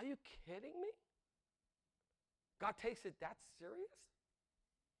 Are you kidding me? God takes it that serious?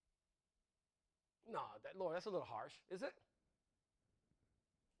 No, Lord, that's a little harsh, is it?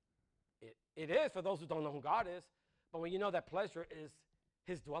 It is for those who don't know who God is. But when you know that pleasure is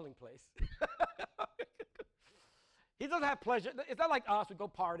his dwelling place. He doesn't have pleasure. It's not like us. We go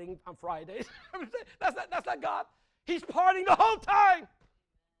partying on Fridays. That's not God. He's partying the whole time.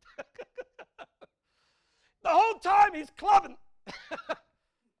 The whole time he's clubbing.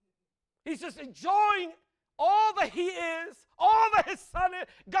 He's just enjoying all that he is, all that his son is.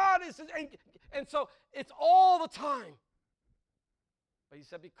 God is, and so it's all the time. But he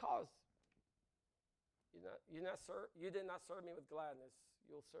said, because you did not serve me with gladness,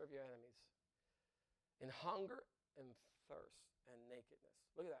 you'll serve your enemies in hunger and thirst and nakedness.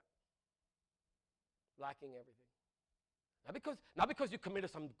 Look at that. Lacking everything. Not because you committed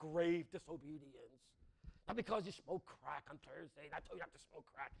some grave disobedience. Not because you smoke crack on Thursday. I told you not to smoke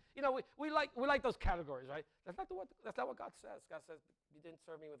crack. You know, we like those categories, right? That's not what God says. God says, you didn't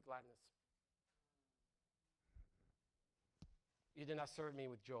serve me with gladness. You did not serve me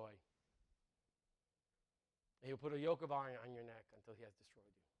with joy. And he'll put a yoke of iron on your neck until he has destroyed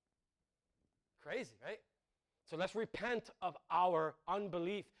you. Crazy, right? So let's repent of our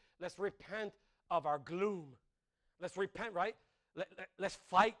unbelief. Let's repent of our gloom. Let's repent, right? Let's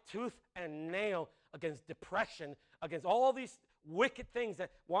fight tooth and nail against depression, against all these wicked things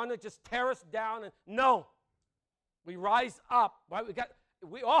that want to just tear us down. And no, we rise up. Right?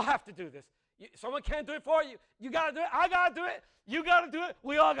 We all have to do this. Someone can't do it for you. You got to do it. I got to do it. You got to do it.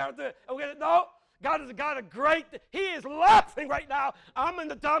 We all got to do it. And no, God is a God of great. He is laughing right now. I'm in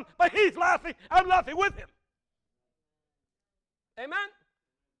the dump, but he's laughing. I'm laughing with him. Amen?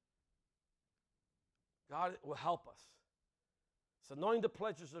 God will help us. So knowing the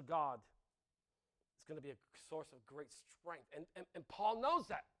pleasures of God is going to be a source of great strength. And Paul knows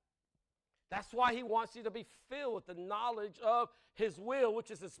that. That's why he wants you to be filled with the knowledge of his will, which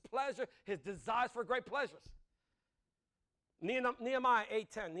is his pleasure, his desires for great pleasures. Nehemiah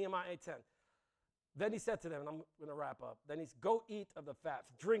 8:10. Then he said to them, and I'm going to wrap up. Then he's, go eat of the fat,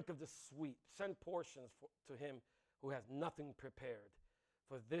 drink of the sweet, send portions to him who has nothing prepared.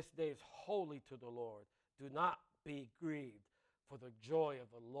 For this day is holy to the Lord. Do not be grieved, for the joy of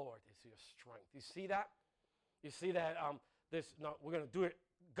the Lord is your strength. You see that? You see that we're going to do it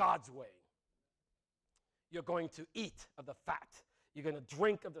God's way. You're going to eat of the fat. You're going to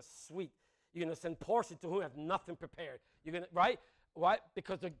drink of the sweet. You're going to send portions to whom have nothing prepared. You're going to, right? Why?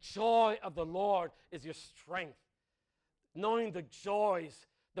 Because the joy of the Lord is your strength. Knowing the joys,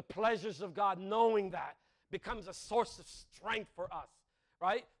 the pleasures of God, knowing that becomes a source of strength for us,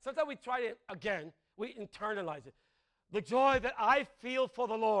 right? Sometimes we try to, again, we internalize it. The joy that I feel for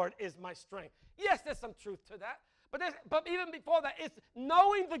the Lord is my strength. Yes, there's some truth to that. But even before that, it's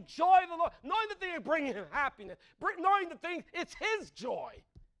knowing the joy of the Lord, knowing the thing is bringing him happiness, knowing the thing, it's his joy,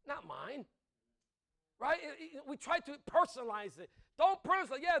 not mine. Right? We try to personalize it. Don't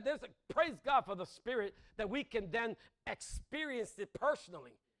personalize. Yeah, praise God for the Spirit that we can then experience it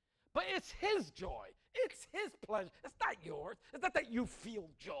personally. But it's his joy. It's his pleasure. It's not yours. It's not that you feel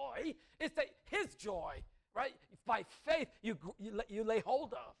joy. It's that his joy, right? By faith, you lay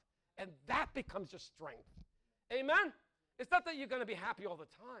hold of. And that becomes your strength. Amen? It's not that you're going to be happy all the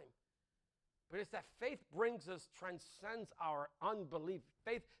time. But it's that faith transcends our unbelief.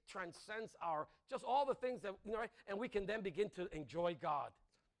 Faith transcends just all the things that, right? And we can then begin to enjoy God.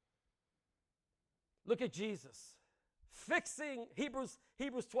 Look at Jesus. Fixing, Hebrews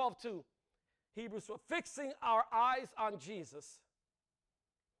 12:2. Hebrews 12, fixing our eyes on Jesus,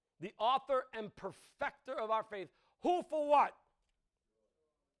 the author and perfecter of our faith. Who for what?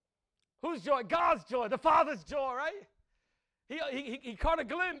 Whose joy? God's joy, the Father's joy, right? He caught a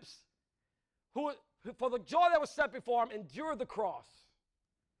glimpse. Who for the joy that was set before him, endured the cross,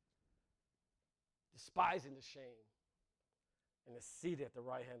 despising the shame, and is seated at the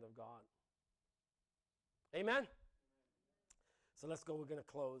right hand of God. Amen? So let's go. We're going to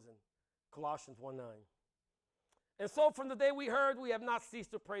close in Colossians 1:9. And so from the day we heard, we have not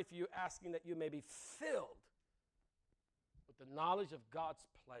ceased to pray for you, asking that you may be filled with the knowledge of God's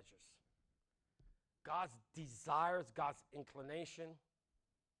pleasures, God's desires, God's inclination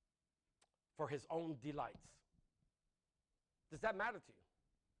for his own delights. Does that matter to you?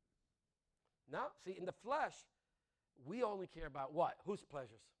 No. See, in the flesh, we only care about what? Whose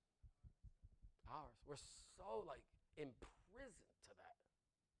pleasures? Ours. We're so imprisoned to that.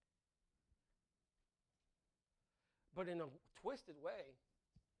 But in a twisted way,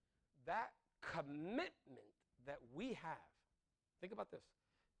 that commitment that we have, think about this,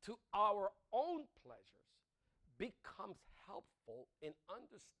 to our own pleasures becomes helpful in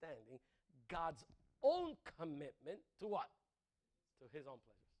understanding God's own commitment to what? To his own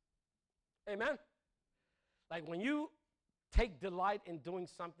pleasures. Amen? Like when you take delight in doing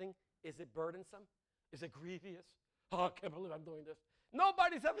something, is it burdensome? Is it grievous? Oh, I can't believe I'm doing this.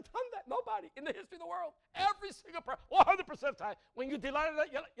 Nobody's ever done that. Nobody in the history of the world. Every single person, 100% of the time, when you delight in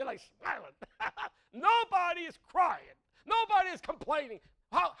that, you're like smiling. Nobody is crying. Nobody is complaining.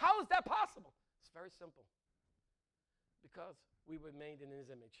 How is that possible? It's very simple. Because we were made in his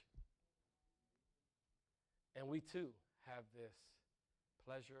image. And we too have this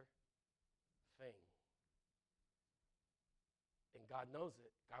pleasure thing. And God knows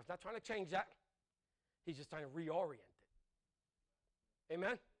it. God's not trying to change that. He's just trying to reorient it.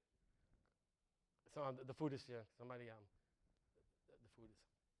 Amen? So the food is here. Somebody, the food is.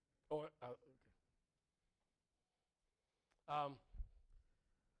 Or, okay.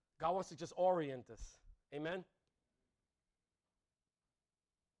 God wants to just orient us. Amen?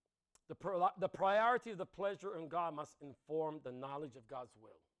 The priority of the pleasure in God must inform the knowledge of God's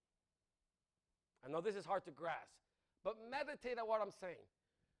will. I know this is hard to grasp, but meditate on what I'm saying.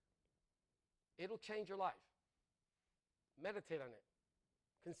 It'll change your life. Meditate on it.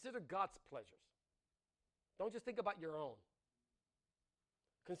 Consider God's pleasures. Don't just think about your own.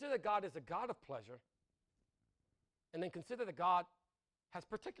 Consider that God is a God of pleasure, and then consider that God has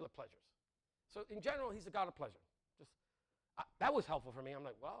particular pleasures. So in general, he's a God of pleasure. That was helpful for me. I'm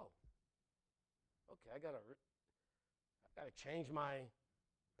like, wow. Okay, I gotta change my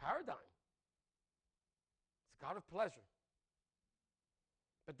paradigm. It's a God of pleasure.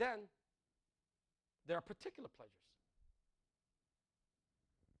 But then there are particular pleasures.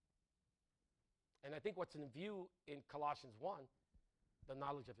 And I think what's in view in Colossians 1, the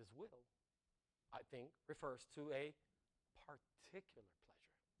knowledge of his will, I think refers to a particular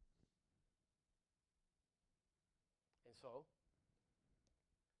pleasure. And so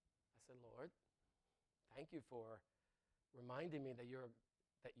I said, Lord, thank you for reminding me that your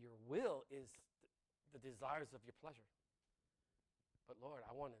will is the desires of your pleasure. But Lord,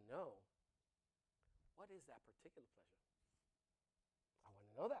 I want to know, what is that particular pleasure? I want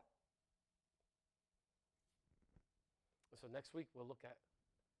to know that. And so next week we'll look at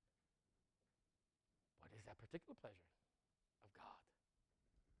what is that particular pleasure of God.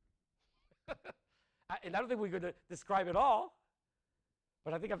 And I don't think we're going to describe it all,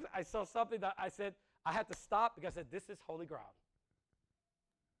 but I think I saw something that I said I had to stop because I said, this is holy ground.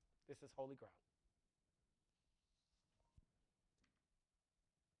 This is holy ground.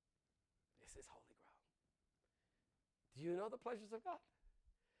 This is holy ground. Do you know the pleasures of God?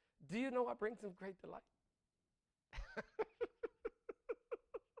 Do you know what brings him great delight?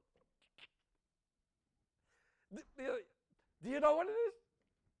 Do you know what it is?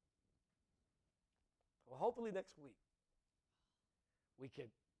 Well, hopefully next week we can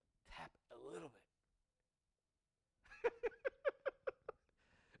tap a little bit.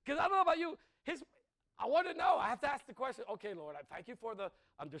 Because I don't know about you. I want to know. I have to ask the question. Okay, Lord, I thank you for the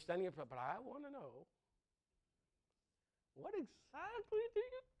understanding of prayer, but I want to know, what exactly do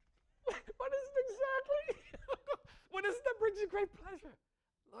you, what is it exactly? What is it that brings you great pleasure?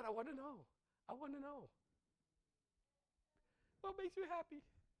 Lord, I want to know. I want to know. What makes you happy?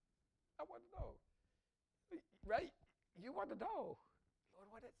 I want to know. Right? You want to know. Lord,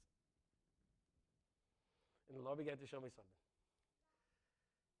 what is? And the Lord began to show me something.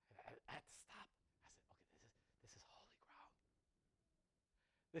 And I had to stop. I said, okay, this is holy ground.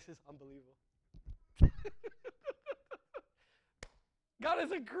 This is unbelievable. God is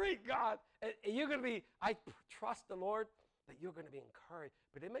a great God. And you're going to be, I trust the Lord that you're going to be encouraged.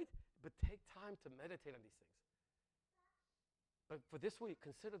 But take time to meditate on these things. But for this week,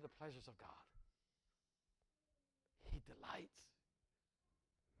 consider the pleasures of God. He delights.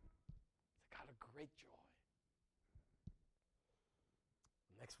 It's a God of great joy.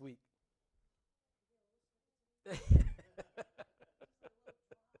 Next week.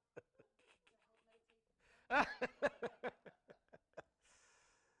 I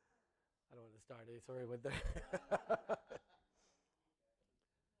don't want to start it. Sorry with that.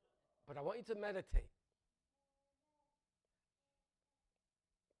 But I want you to meditate.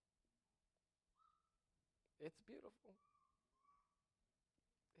 It's beautiful.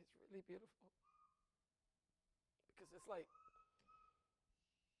 It's really beautiful. Because it's like,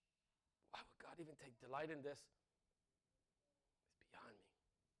 why would God even take delight in this? It's beyond me.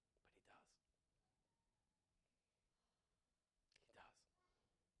 But he does. He does.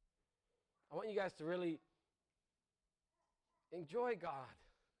 I want you guys to really Enjoy God.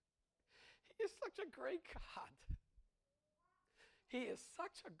 He is such a great God. He is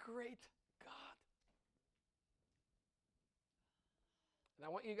such a great God. And I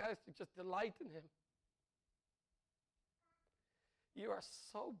want you guys to just delight in him. You are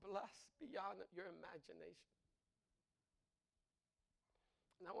so blessed beyond your imagination.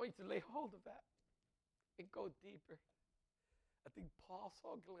 And I want you to lay hold of that and go deeper. I think Paul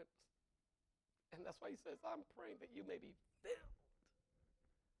saw a glimpse. And that's why he says, I'm praying that you may be filled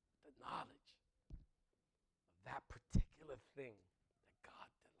with the knowledge of that particular thing that God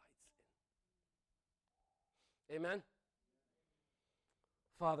delights in. Amen?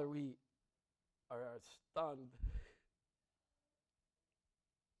 Father, we are stunned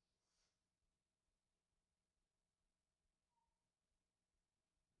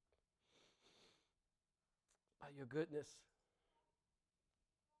by your goodness,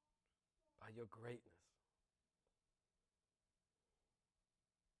 by your greatness.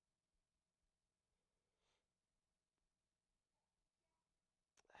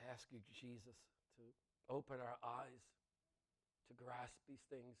 I ask you, Jesus, to open our eyes to grasp these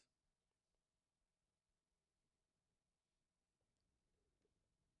things.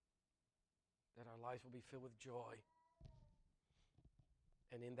 That our lives will be filled with joy.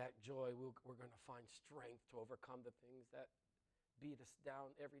 And in that joy, we're going to find strength to overcome the things that beat us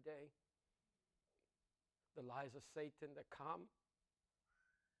down every day. The lies of Satan that come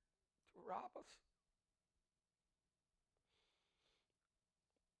to rob us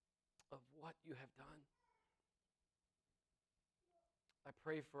of what you have done. I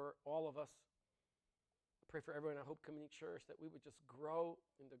pray for all of us. I pray for everyone at Hope Community Church that we would just grow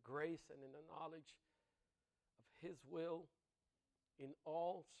in the grace and in the knowledge of his will in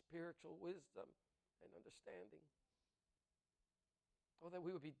all spiritual wisdom and understanding. Oh, that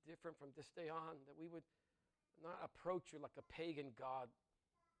we would be different from this day on, that we would not approach you like a pagan God.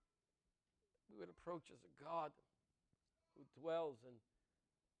 We would approach as a God who dwells in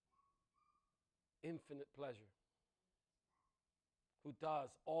infinite pleasure, who does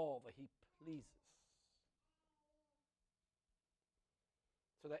all that he pleases.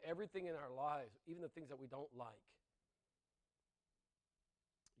 So that everything in our lives, even the things that we don't like,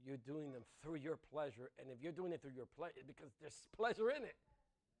 you're doing them through your pleasure. And if you're doing it through your pleasure, because there's pleasure in it.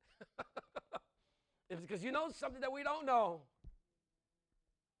 It's because you know something that we don't know.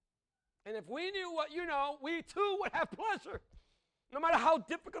 And if we knew what you know, we too would have pleasure, no matter how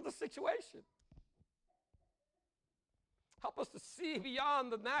difficult the situation. Help us to see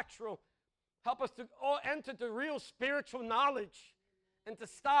beyond the natural. Help us to enter the real spiritual knowledge and to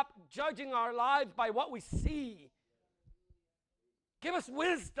stop judging our lives by what we see. Give us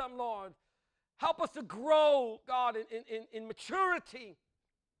wisdom, Lord. Help us to grow, God, in maturity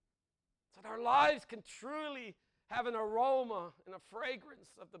so that our lives can truly have an aroma and a fragrance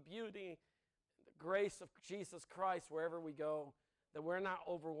of the beauty and the grace of Jesus Christ wherever we go, that we're not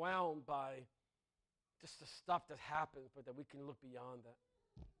overwhelmed by just the stuff that happens, but that we can look beyond that.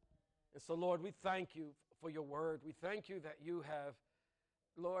 And so, Lord, we thank you for your word. We thank you that you have,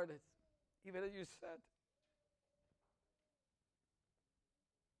 Lord, even as you said,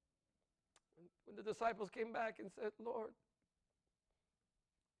 when the disciples came back and said, Lord,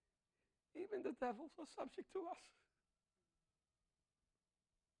 even the devils are subject to us.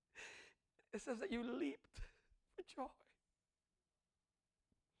 It says that you leaped for joy.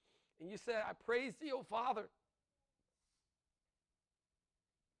 And you said, I praise thee, O Father.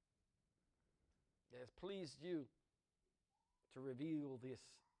 It has pleased you to reveal this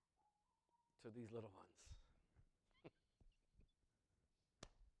to these little ones.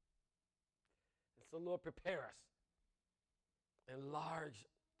 And so, Lord, prepare us. Enlarge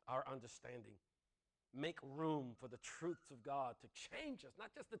our understanding. Make room for the truths of God to change us,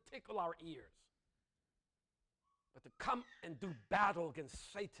 not just to tickle our ears, but to come and do battle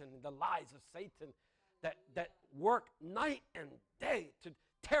against Satan and the lies of Satan that work night and day to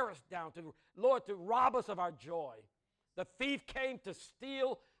tear us down, to, Lord, to rob us of our joy. The thief came to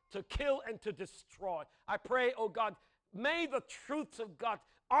steal, to kill, and to destroy. I pray, oh God, may the truths of God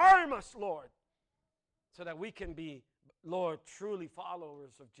arm us, Lord, so that we can be, Lord, truly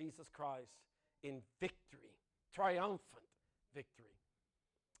followers of Jesus Christ in victory, triumphant victory.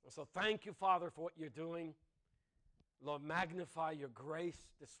 And so thank you, Father, for what you're doing. Lord, magnify your grace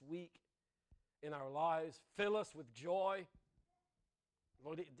this week in our lives. Fill us with joy.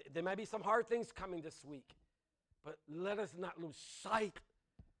 Lord, there may be some hard things coming this week, but let us not lose sight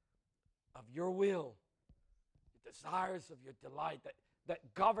of your will, the desires of your delight that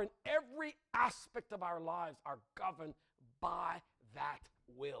govern every aspect of our lives are governed by that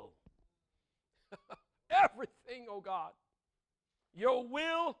will. Everything, oh God, Your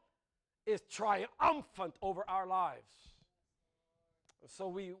will is triumphant over our lives. So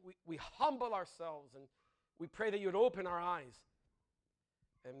we humble ourselves and we pray that you'd open our eyes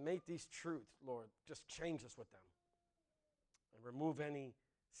and make these truths, Lord, just change us with them. And remove any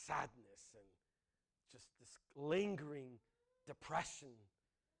sadness and just this lingering depression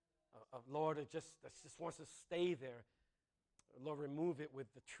of Lord, that just wants to stay there. Lord, remove it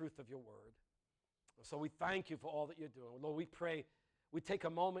with the truth of your word. So we thank you for all that you're doing. Lord, we pray, we take a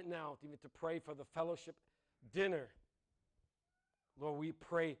moment now even to pray for the fellowship dinner. Lord, we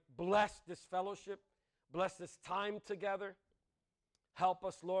pray, bless this fellowship, bless this time together. Help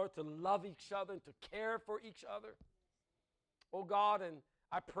us, Lord, to love each other and to care for each other. Oh God, and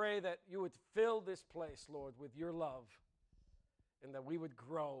I pray that you would fill this place, Lord, with your love and that we would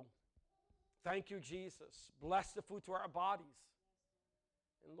grow. Thank you, Jesus. Bless the food to our bodies.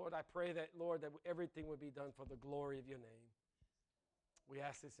 And Lord, I pray that, Lord, that everything would be done for the glory of your name. We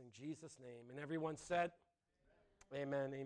ask this in Jesus' name. And everyone said, amen. Amen.